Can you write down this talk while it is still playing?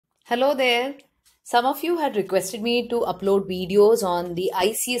Hello there. Some of you had requested me to upload videos on the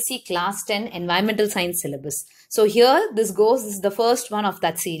ICSE Class 10 Environmental Science syllabus. So here this is the first one of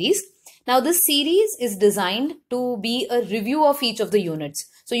that series. Now this series is designed to be a review of each of the units.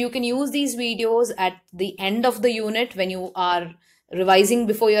 So you can use these videos at the end of the unit when you are revising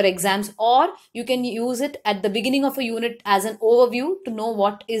before your exams, or you can use it at the beginning of a unit as an overview to know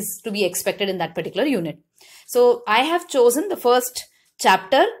what is to be expected in that particular unit. So I have chosen the first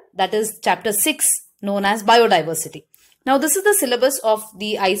chapter, that is chapter 6, known as biodiversity. Now this is the syllabus of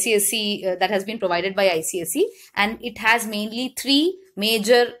the ICSE that has been provided by ICSE, and it has mainly three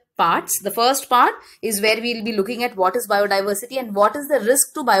major parts. The first part is where we will be looking at what is biodiversity and what is the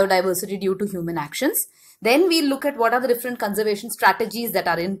risk to biodiversity due to human actions. Then we'll look at what are the different conservation strategies that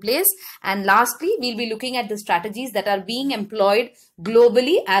are in place. And lastly, we'll be looking at the strategies that are being employed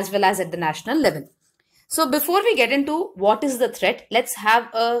globally as well as at the national level. So before we get into what is the threat, let's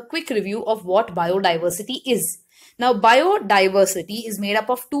have a quick review of what biodiversity is. Now, biodiversity is made up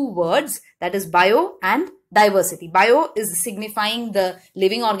of two words, that is bio and diversity. Bio is signifying the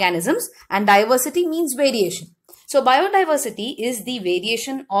living organisms and diversity means variation. So biodiversity is the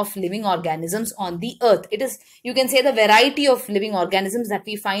variation of living organisms on the earth. It is, you can say, the variety of living organisms that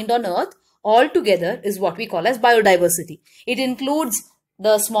we find on earth altogether is what we call as biodiversity. It includes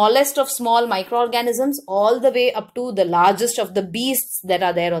the smallest of small microorganisms all the way up to the largest of the beasts that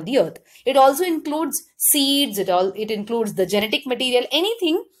are there on the earth. It also includes seeds, it includes the genetic material,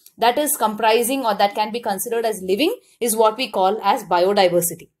 anything that is comprising or that can be considered as living is what we call as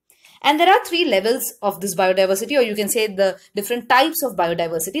biodiversity. And there are three levels of this biodiversity, or you can say the different types of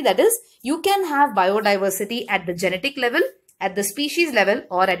biodiversity. That is, you can have biodiversity at the genetic level, at the species level,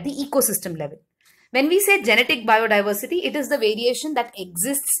 or at the ecosystem level. When we say genetic biodiversity, it is the variation that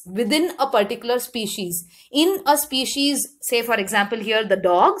exists within a particular species. In a species, say for example here the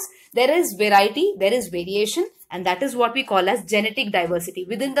dogs, there is variety, there is variation, and that is what we call as genetic diversity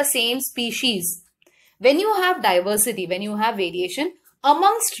within the same species. When you have diversity, when you have variation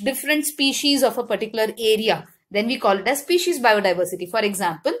amongst different species of a particular area, then we call it as species biodiversity. For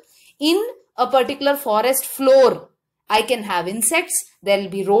example, in a particular forest floor, I can have insects, there will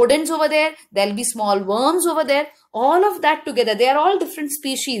be rodents over there, there will be small worms over there, all of that together. They are all different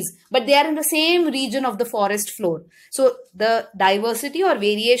species, but they are in the same region of the forest floor. So the diversity or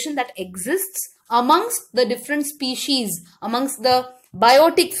variation that exists amongst the different species, amongst the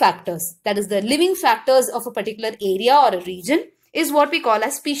biotic factors, that is the living factors of a particular area or a region, is what we call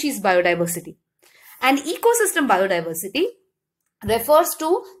as species biodiversity. And ecosystem biodiversity refers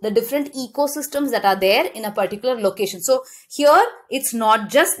to the different ecosystems that are there in a particular location. So here it's not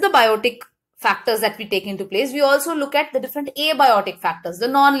just the biotic factors that we take into place. We also look at the different abiotic factors, the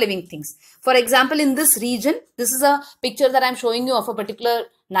non-living things. For example, in this region, this is a picture that I'm showing you of a particular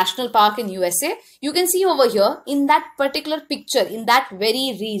national park in USA. You can see over here in that particular picture, in that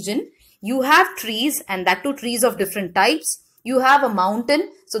very region, you have trees, and that too trees of different types. You have a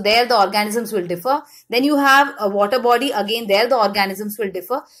mountain, so there the organisms will differ. Then you have a water body, again there the organisms will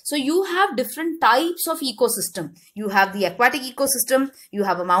differ. So you have different types of ecosystem. You have the aquatic ecosystem, you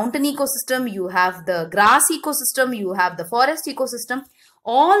have a mountain ecosystem, you have the grass ecosystem, you have the forest ecosystem.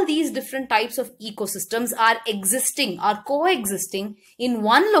 All these different types of ecosystems are existing, are coexisting in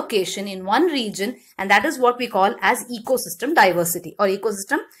one location, in one region, and that is what we call as ecosystem diversity or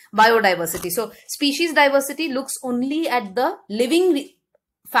ecosystem biodiversity. So species diversity looks only at the living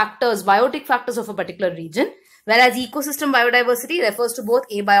factors, biotic factors of a particular region, whereas ecosystem biodiversity refers to both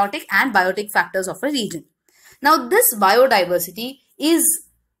abiotic and biotic factors of a region. Now this biodiversity is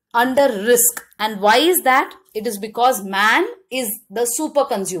under risk, and why is that? It is because man is the super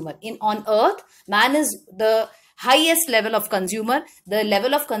consumer. On earth, man is the highest level of consumer. The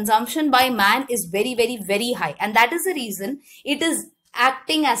level of consumption by man is very, very, very high, and that is the reason it is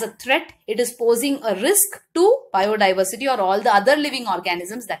acting as a threat. It is posing a risk to biodiversity or all the other living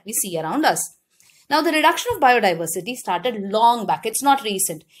organisms that we see around us. Now, the reduction of biodiversity started long back. It's not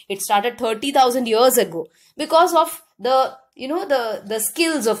recent. It started 30,000 years ago because of the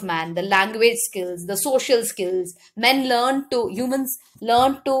skills of man, the language skills, the social skills. Humans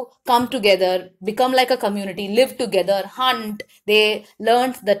learned to come together, become like a community, live together, hunt. They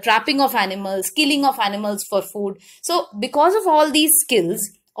learned the trapping of animals, killing of animals for food. So because of all these skills,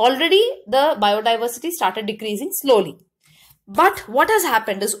 already the biodiversity started decreasing slowly. But what has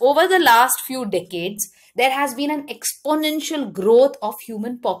happened is over the last few decades, there has been an exponential growth of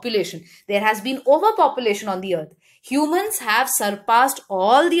human population. There has been overpopulation on the earth. Humans have surpassed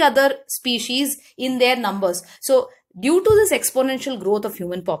all the other species in their numbers. So due to this exponential growth of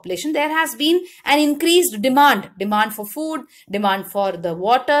human population, there has been an increased demand for food, demand for the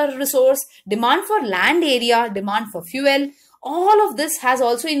water resource, demand for land area, demand for fuel. All of this has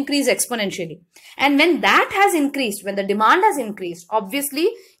also increased exponentially. And when that has increased, when the demand has increased, obviously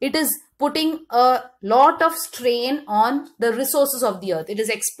it is putting a lot of strain on the resources of the earth. It is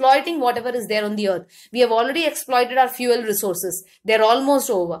exploiting whatever is there on the earth. We have already exploited our fuel resources. They're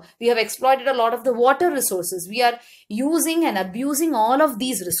almost over. We have exploited a lot of the water resources. We are using and abusing all of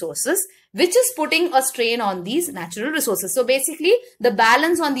these resources, which is putting a strain on these natural resources. So basically, the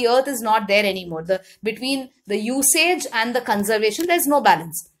balance on the earth is not there anymore. Between the usage and the conservation, there's no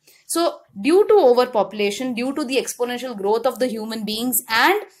balance. So due to overpopulation, due to the exponential growth of the human beings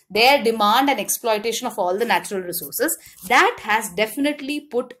and their demand and exploitation of all the natural resources, that has definitely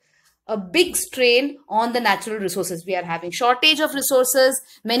put a big strain on the natural resources. We are having shortage of resources.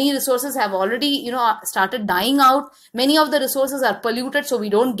 Many resources have already, started dying out. Many of the resources are polluted, so we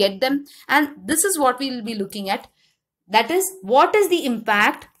don't get them. And this is what we will be looking at. That is, what is the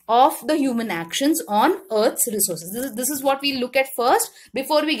impact of the human actions on Earth's resources. This is what we look at first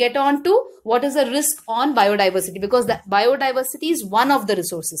before we get on to what is the risk on biodiversity, because the biodiversity is one of the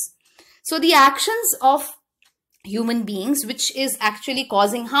resources. So the actions of human beings, which is actually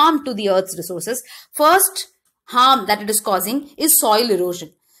causing harm to the Earth's resources, first harm that it is causing is soil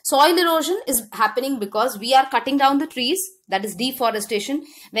erosion. Soil erosion is happening because we are cutting down the trees, that is deforestation.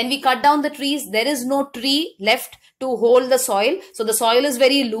 When we cut down the trees, there is no tree left to hold the soil. So the soil is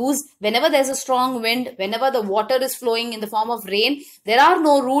very loose. Whenever there's a strong wind, whenever the water is flowing in the form of rain, there are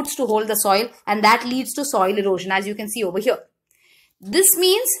no roots to hold the soil, and that leads to soil erosion, as you can see over here. This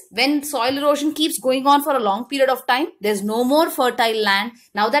means when soil erosion keeps going on for a long period of time, there's no more fertile land.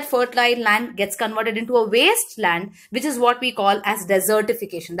 Now that fertile land gets converted into a wasteland, which is what we call as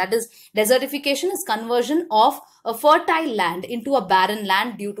desertification. That is, desertification is conversion of a fertile land into a barren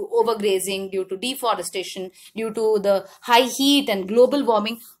land due to overgrazing, due to deforestation, due to the high heat and global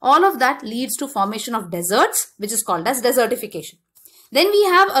warming. All of that leads to formation of deserts, which is called as desertification. Then we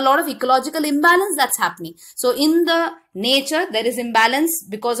have a lot of ecological imbalance that's happening. So in the nature, there is imbalance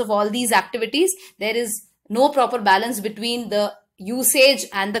because of all these activities. There is no proper balance between the usage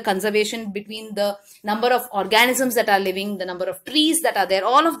and the conservation, between the number of organisms that are living, the number of trees that are there.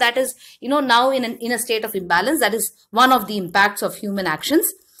 All of that is, now in a state of imbalance. That is one of the impacts of human actions.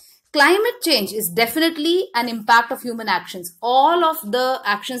 Climate change is definitely an impact of human actions. All of the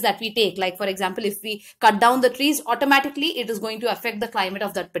actions that we take, like for example, if we cut down the trees, automatically it is going to affect the climate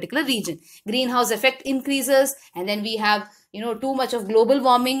of that particular region. Greenhouse effect increases, and then we have, too much of global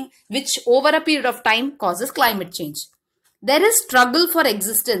warming, which over a period of time causes climate change. There is struggle for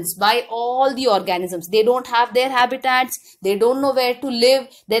existence by all the organisms. They don't have their habitats. They don't know where to live.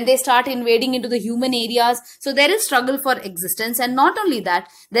 Then they start invading into the human areas. So there is struggle for existence. And not only that,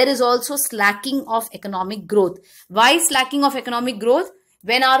 there is also slacking of economic growth. Why slacking of economic growth?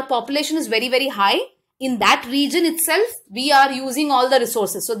 When our population is very, very high, in that region itself, we are using all the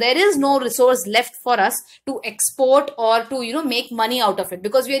resources. So there is no resource left for us to export or to, make money out of it,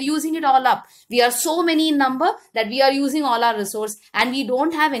 because we are using it all up. We are so many in number that we are using all our resource, and we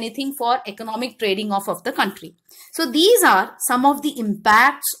don't have anything for economic trading off of the country. So these are some of the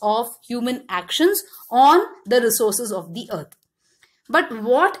impacts of human actions on the resources of the earth. But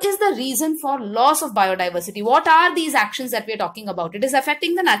what is the reason for loss of biodiversity? What are these actions that we are talking about? It is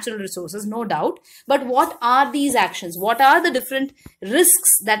affecting the natural resources, no doubt. But what are these actions? What are the different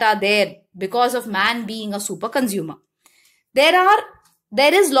risks that are there because of man being a super consumer? There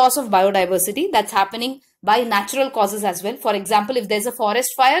is loss of biodiversity that's happening by natural causes as well. For example, if there's a forest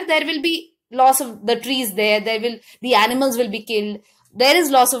fire, there will be loss of the trees there. The animals will be killed. There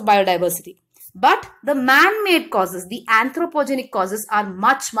is loss of biodiversity. But the man-made causes, the anthropogenic causes, are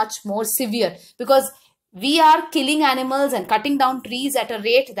much, much more severe, because we are killing animals and cutting down trees at a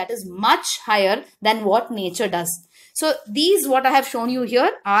rate that is much higher than what nature does. So these, what I have shown you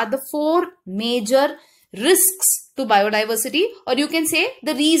here, are the 4 major risks to biodiversity, or you can say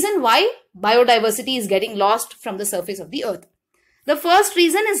the reason why biodiversity is getting lost from the surface of the earth. The first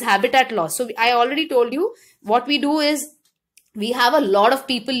reason is habitat loss. So I already told you what we do is we have a lot of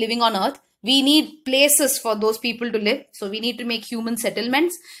people living on earth. We need places for those people to live. So we need to make human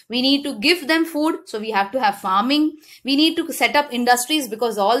settlements. We need to give them food. So we have to have farming. We need to set up industries,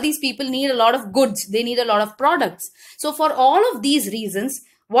 because all these people need a lot of goods. They need a lot of products. So for all of these reasons,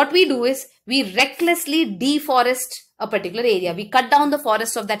 what we do is we recklessly deforest a particular area. We cut down the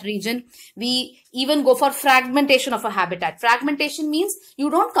forests of that region. We even go for fragmentation of a habitat. Fragmentation means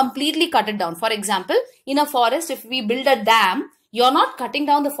you don't completely cut it down. For example, in a forest, if we build a dam, you're not cutting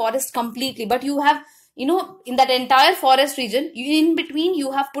down the forest completely, but you have in that entire forest region, in between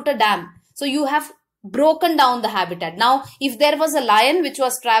you have put a dam. So you have broken down the habitat. Now, if there was a lion which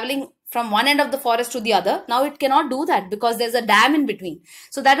was traveling from one end of the forest to the other, now it cannot do that because there's a dam in between.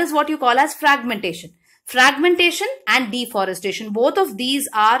 So that is what you call as fragmentation. Fragmentation and deforestation, both of these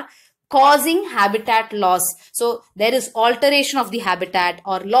are causing habitat loss. So there is alteration of the habitat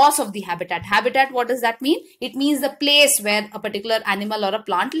or loss of the habitat. Habitat, what does that mean? It means the place where a particular animal or a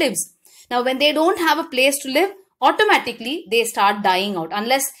plant lives. Now, when they don't have a place to live, automatically they start dying out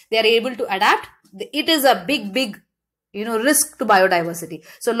unless they are able to adapt. It is a big risk to biodiversity.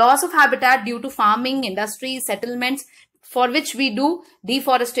 So loss of habitat due to farming, industries, settlements, for which we do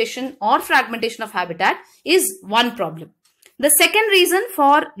deforestation or fragmentation of habitat, is one problem. The second reason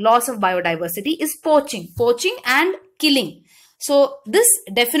for loss of biodiversity is poaching and killing. So this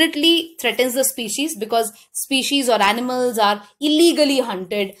definitely threatens the species because species or animals are illegally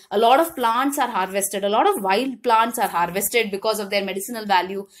hunted. A lot of plants are harvested. A lot of wild plants are harvested because of their medicinal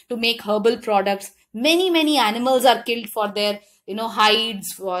value to make herbal products. Many animals are killed for their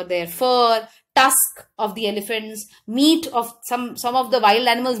hides, for their fur, tusk of the elephants, meat of some of the wild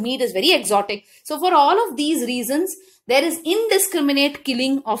animals' meat is very exotic. So for all of these reasons, there is indiscriminate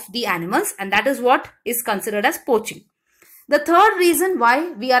killing of the animals, and that is what is considered as poaching. The third reason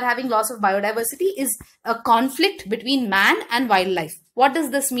why we are having loss of biodiversity is a conflict between man and wildlife. What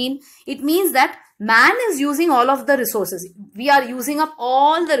does this mean? It means that man is using all of the resources. We are using up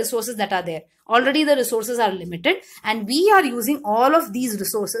all the resources that are there. Already the resources are limited and we are using all of these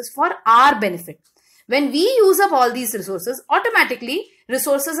resources for our benefit. When we use up all these resources, automatically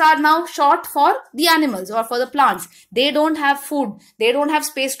resources are now short for the animals or for the plants. They don't have food. They don't have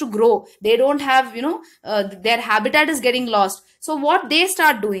space to grow. They don't have, their habitat is getting lost. So what they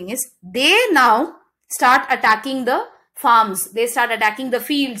start doing is they now start attacking the farms. They start attacking the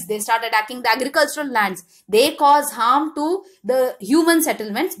fields. They start attacking the agricultural lands. They cause harm to the human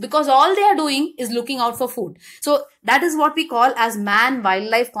settlements because all they are doing is looking out for food. So that is what we call as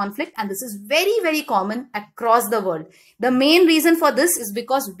man-wildlife conflict, and this is very common across the world. The main reason for this is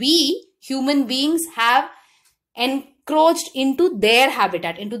because we human beings have encroached into their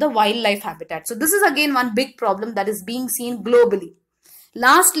habitat, into the wildlife habitat. So this is again one big problem that is being seen globally.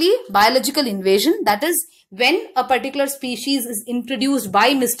 Lastly, biological invasion, that is when a particular species is introduced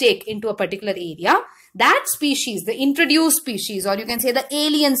by mistake into a particular area, that species, the introduced species, or you can say the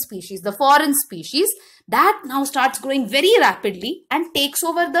alien species, the foreign species, that now starts growing very rapidly and takes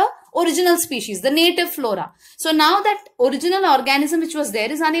over the original species, the native flora. So now that original organism which was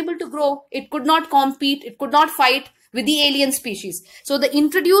there is unable to grow. It could not compete, it could not fight with the alien species. So the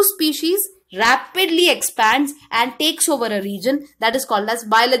introduced species rapidly expands and takes over a region. That is called as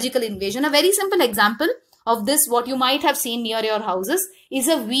biological invasion. A very simple example of this, what you might have seen near your houses, is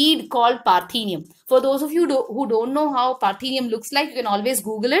a weed called Parthenium. For those of you who don't know how Parthenium looks like, you can always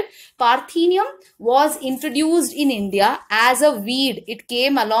Google it. Parthenium was introduced in India as a weed. It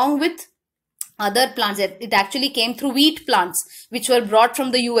came along with other plants. It actually came through wheat plants which were brought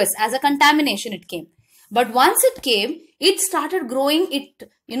from the US. As a contamination it came. But once it came, it started growing.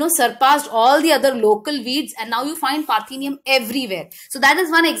 It surpassed all the other local weeds, and now you find Parthenium everywhere. So that is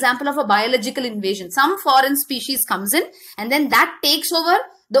one example of a biological invasion. Some foreign species comes in and then that takes over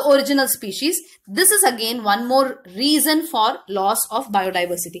the original species. This is again one more reason for loss of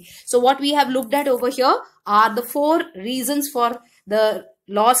biodiversity. So what we have looked at over here are the 4 reasons for the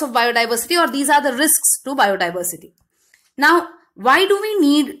loss of biodiversity, or these are the risks to biodiversity. Now, why do we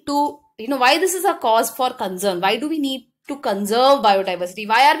need to, why this is a cause for concern? Why do we need to conserve biodiversity?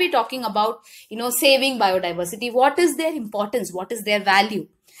 Why are we talking about, saving biodiversity? What is their importance? What is their value?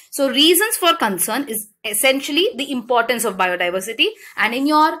 So reasons for concern is essentially the importance of biodiversity. And in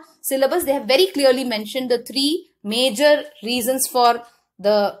your syllabus, they have very clearly mentioned the 3 major reasons for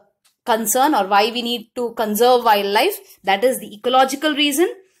the concern, or why we need to conserve wildlife. That is the ecological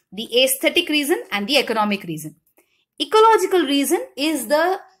reason, the aesthetic reason, and the economic reason. Ecological reason is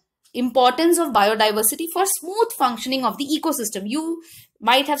the importance of biodiversity for smooth functioning of the ecosystem. You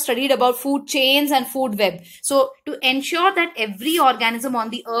might have studied about food chains and food web. So to ensure that every organism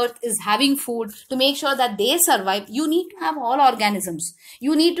on the earth is having food, to make sure that they survive, you need to have all organisms.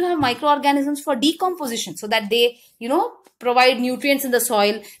 You need to have microorganisms for decomposition so that they, provide nutrients in the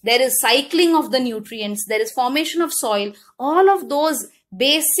soil. There is cycling of the nutrients. There is formation of soil. All of those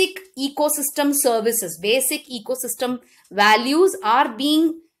basic ecosystem services, basic ecosystem values are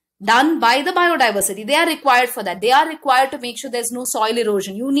being done by the biodiversity. They are required for that. They are required to make sure there's no soil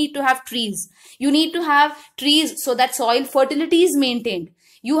erosion. You need to have trees. You need to have trees so that soil fertility is maintained.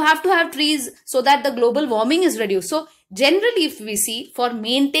 You have to have trees so that the global warming is reduced. So generally, if we see, for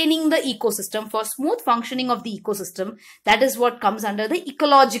maintaining the ecosystem, for smooth functioning of the ecosystem, that is what comes under the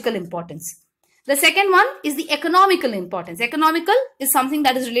ecological importance. The second one is the economical importance. Economical is something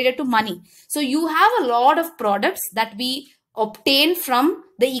that is related to money. So you have a lot of products that we obtain from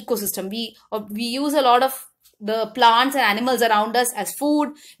the ecosystem. We use a lot of the plants and animals around us as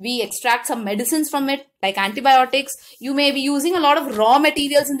food. We extract some medicines from it, like antibiotics. You may be using a lot of raw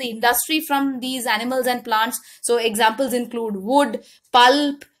materials in the industry from these animals and plants. So examples include wood,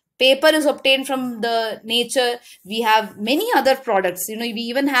 pulp, paper is obtained from the nature. We have many other products. We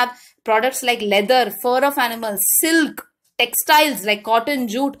even have products like leather, fur of animals, silk, textiles like cotton,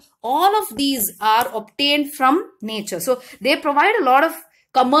 jute. All of these are obtained from nature. So they provide a lot of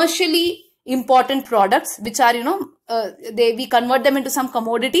commercially important products, which are, we convert them into some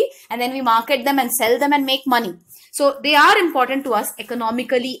commodity and then we market them and sell them and make money. So they are important to us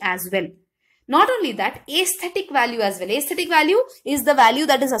economically as well. Not only that, aesthetic value as well. Aesthetic value is the value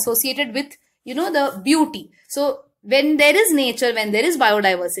that is associated with, the beauty. So when there is nature, when there is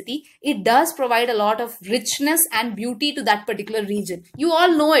biodiversity, it does provide a lot of richness and beauty to that particular region. You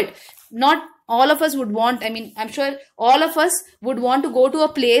all know it. Not all of us would want, I'm sure all of us would want to go to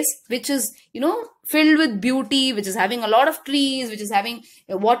a place which is, filled with beauty, which is having a lot of trees, which is having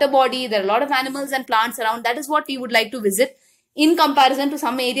a water body. There are a lot of animals and plants around. That is what we would like to visit, in comparison to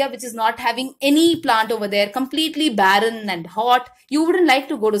some area which is not having any plant over there, completely barren and hot. You wouldn't like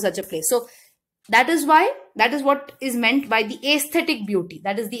to go to such a place. So that is what is meant by the aesthetic beauty.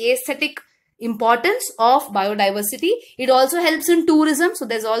 That is the aesthetic importance of biodiversity. It also helps in tourism. So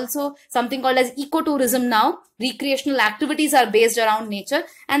there's also something called as ecotourism now. Recreational activities are based around nature.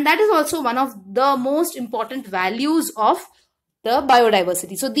 And that is also one of the most important values of the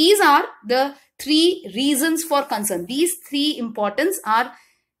biodiversity. So these are the three reasons for concern. These three importance are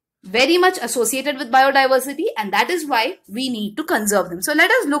very much associated with biodiversity, and that is why we need to conserve them. So let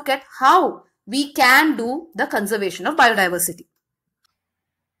us look at how we can do the conservation of biodiversity.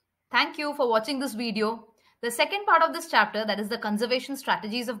 Thank you for watching this video. The second part of this chapter, that is the conservation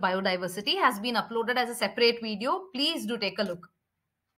strategies of biodiversity, has been uploaded as a separate video. Please do take a look.